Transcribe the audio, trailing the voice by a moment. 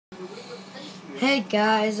Hey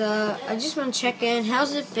guys, I just want to check in.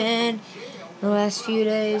 How's it been the last few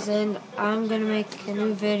days? And I'm gonna make a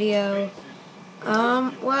new video.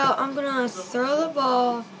 Well, I'm gonna throw the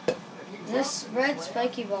ball, this red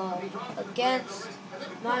spiky ball, against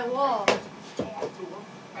my wall,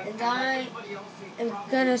 and I am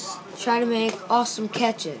gonna try to make awesome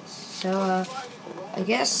catches. So, I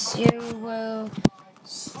guess you will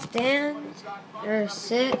stand or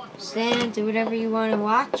sit, stand, do whatever you want to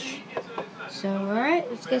watch. So, alright,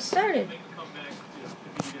 let's get started.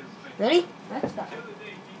 Ready? Let's go.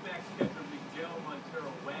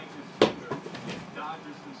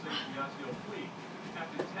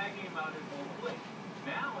 After tagging him out at home plate.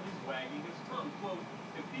 Now he's wagging his tongue. Quote,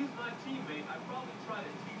 if he's my teammate, I'd probably try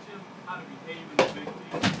to teach him how to behave in the big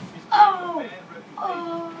league. He's got a bad reputation.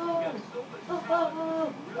 He got so much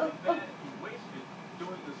talent, really bad, he wasted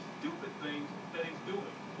doing the stupid things that he's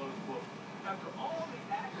doing, close quote. After all the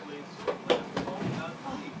accolades so far,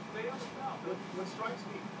 he failed out. What strikes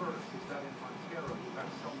me first is that in Montero, you have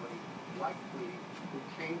somebody like Lee who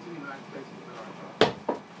came to the United States within our club.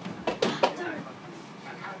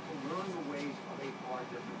 And had to learn the ways of a far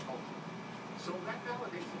different culture. So that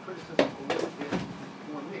validates the criticism a little bit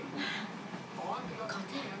for me. On the other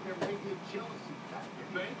hand, there may be a jealousy factor.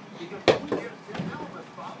 Because there's now a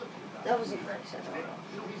mythology about That was a great set.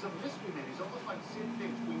 He's a mystery man. He's almost like Sid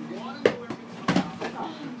Diggs. We want to know everything about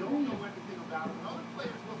him. We don't know everything about him. And other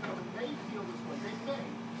players look at him and they feel this way.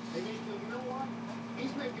 They may feel, you know what?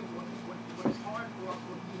 He's making what is hard for us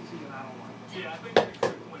look easy, and I don't like it. Yeah, I think that's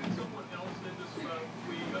a good point. If someone else said this about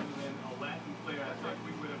Lee other than a Latin player, I think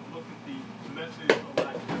we would have looked at the message a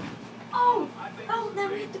lot differently.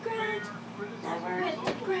 Never hit the ground. Never hit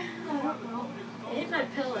the ground. I don't know. It hit my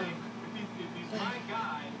pillow. If he's my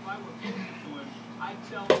guy, if I were closer to him, I'd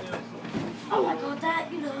tell him Oh, I got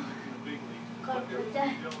that, in the big league. Got But there it is like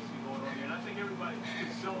some jealousy going on here, and I think everybody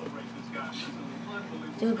should celebrate this guy. He's an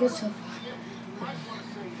unbelievable Doing good so player. far. You might want to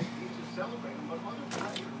say that you should celebrate him, but other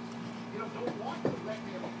players, don't want to let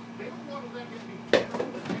him. They don't want to let him be better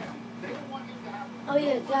than them. They don't want him to have. Oh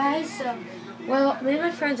yeah, guys. Well, me and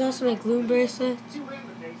my friends also make glue bracelets.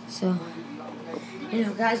 So,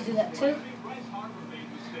 guys do that too. Bryce Harper made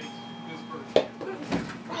mistakes this first year.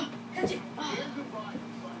 Catch it. Andrew Bynum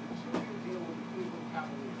signed a 2-year deal with the Cleveland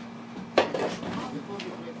Cavaliers. Possibility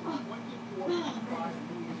of making $24.5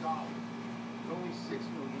 million. With only $6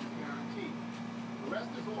 million guaranteed. The rest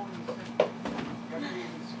is all in the same. You're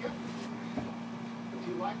even skeptical. If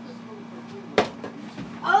you like this move for Cleveland,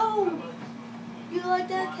 Oh, you like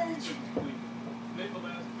that catch? Name the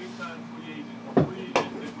last big-time free agent that went to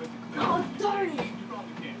Cleveland. Oh, darn it. You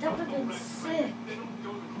probably can't. That would have been sick. They don't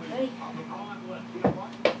go to Cleveland. Right. LeBron left. you know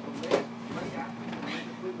what? The last great athlete who went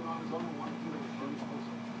to Cleveland on his own and won a few was Bernie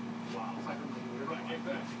Kosar. Wow. It's like a really weird. Right,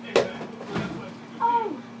 exactly. So that's why it's a good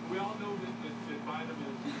deal. We all know that Bynum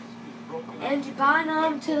is broken up. And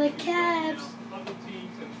Bynum to the Cavs. Other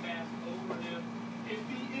teams have passed over him. If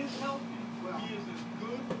he is healthy, he is as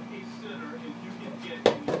good a center as you can get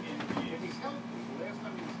in the NBA. If he's healthy, the last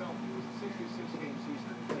time he was healthy was a 66-game season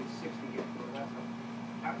and he played 60 games. So that's a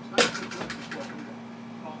average 96 wins is what we got.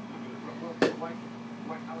 Well,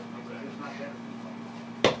 Dwight Howard is not better than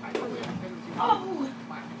I know we have a tendency to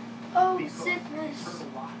Oh, because sickness. he's hurt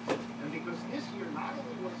a lot. And because this year, not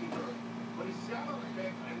only was he hurt, but he sat on the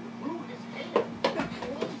bench and grew his hair.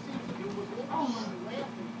 All he seemed to do was look at him and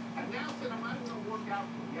laughing. And now said, I'm not going to work out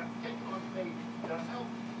for you. You have to take it on stage. That'll help.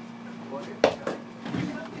 Well,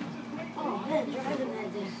 Oh, man, driving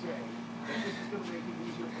that they there. say that this is going to make it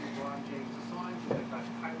easier for LeBron James to sign. So they've got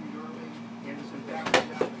Kyrie Irving, Anderson Bagley,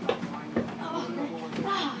 now they got Minor.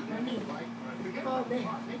 my knee. Forget Oh, about man.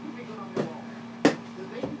 LeBron. They could be good on their own.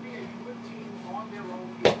 They could be a good team on their own.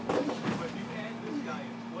 But you add this guy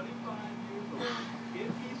at 25 years old,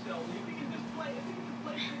 if he's healthy, if he can just play 50,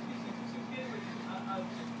 66 games,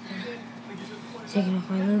 Taking off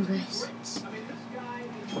my loan bracelets. I mean, this guy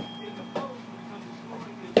in the post becomes a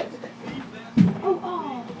scoring is the best in the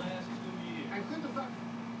last 2 years. And Cleveland's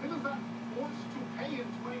not forced to pay him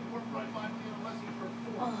 $24.5 million unless he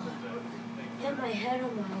performs. Hit my head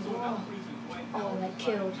on my So wall. another reason Dwight Oh, Howard that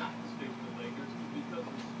decided killed. not to stay with the Lakers is because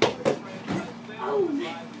of the scoring franchise failed Oh, to man.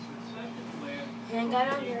 drive the succession plan. And got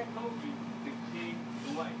under it. Kobe, the king,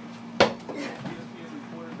 the Lakers. ESPN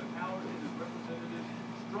reported that Howard and his representatives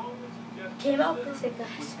strongly suggested Came out the with center it,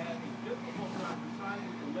 guys. would have a difficult time resigning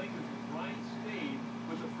with the Lakers if Bryant stayed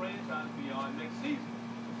with the franchise beyond next season.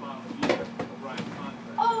 The final year of Bryant's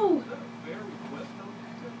contract. Oh. Is that a fair request, though?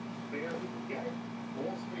 Fair, we can get it.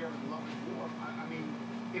 All's fair in love and war. I mean,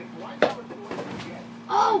 if Dwight Howard thought he could get it,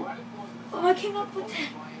 Oh. Dwight Howard Oh, I came up with that.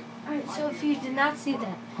 Alright, so if you did not see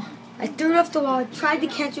that, I threw it off the wall. I tried to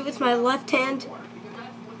catch it with my left hand.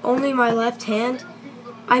 Only my left hand.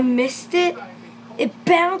 I missed it. It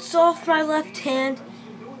bounced off my left hand,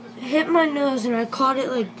 hit my nose, and I caught it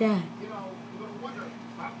like that.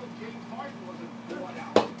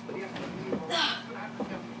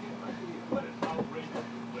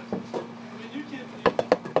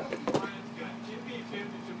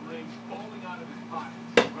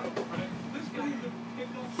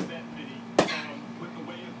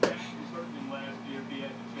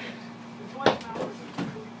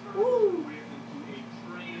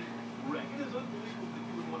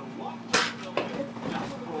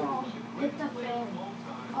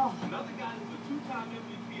 Another guy who's a two-time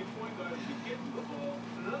MVP at point guard who can get to the ball.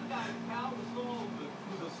 Another guy, Pau Gasol,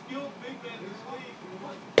 who's a skilled big man in this league.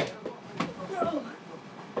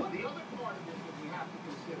 The other part of this that we have to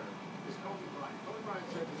consider is Kobe Bryant. Kobe Bryant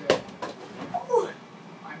said today,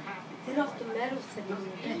 I'm happy. Hit off the metal thing on the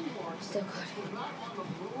bed. Still good.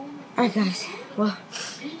 Alright, guys.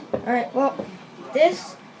 Well,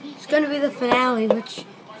 this is going to be the finale, which,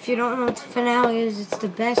 if you don't know what the finale is, it's the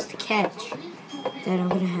best catch that I'm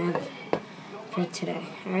going to have for today.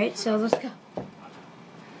 Alright, so let's go.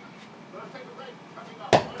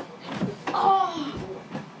 Oh!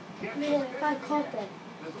 Man, if I caught that.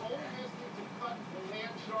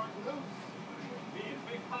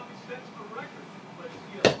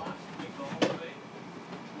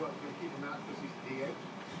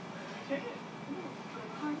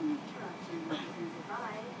 Pardon interruption.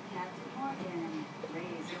 Goodbye, Captain Morgan.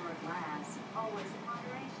 Raise your glass. Always in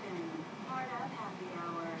moderation. Part of happy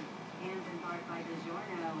hour. And embarked by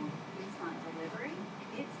DiGiorno. It's not delivery.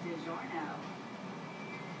 It's DiGiorno.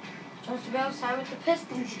 Just about time with the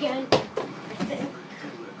Pistons again. I think.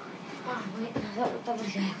 Oh, wait. No, that was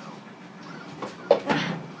bad.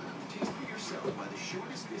 Taste for yourself by the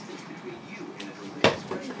shortest distance between you and a delicious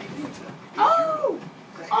recipe pizza. Oh!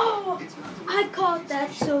 Oh! I caught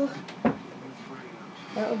that, so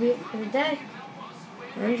that will be it for the day.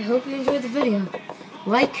 And I hope you enjoyed the video.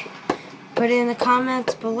 Like, put it in the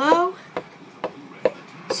comments below.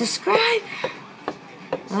 Subscribe.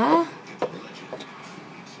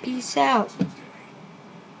 Peace out.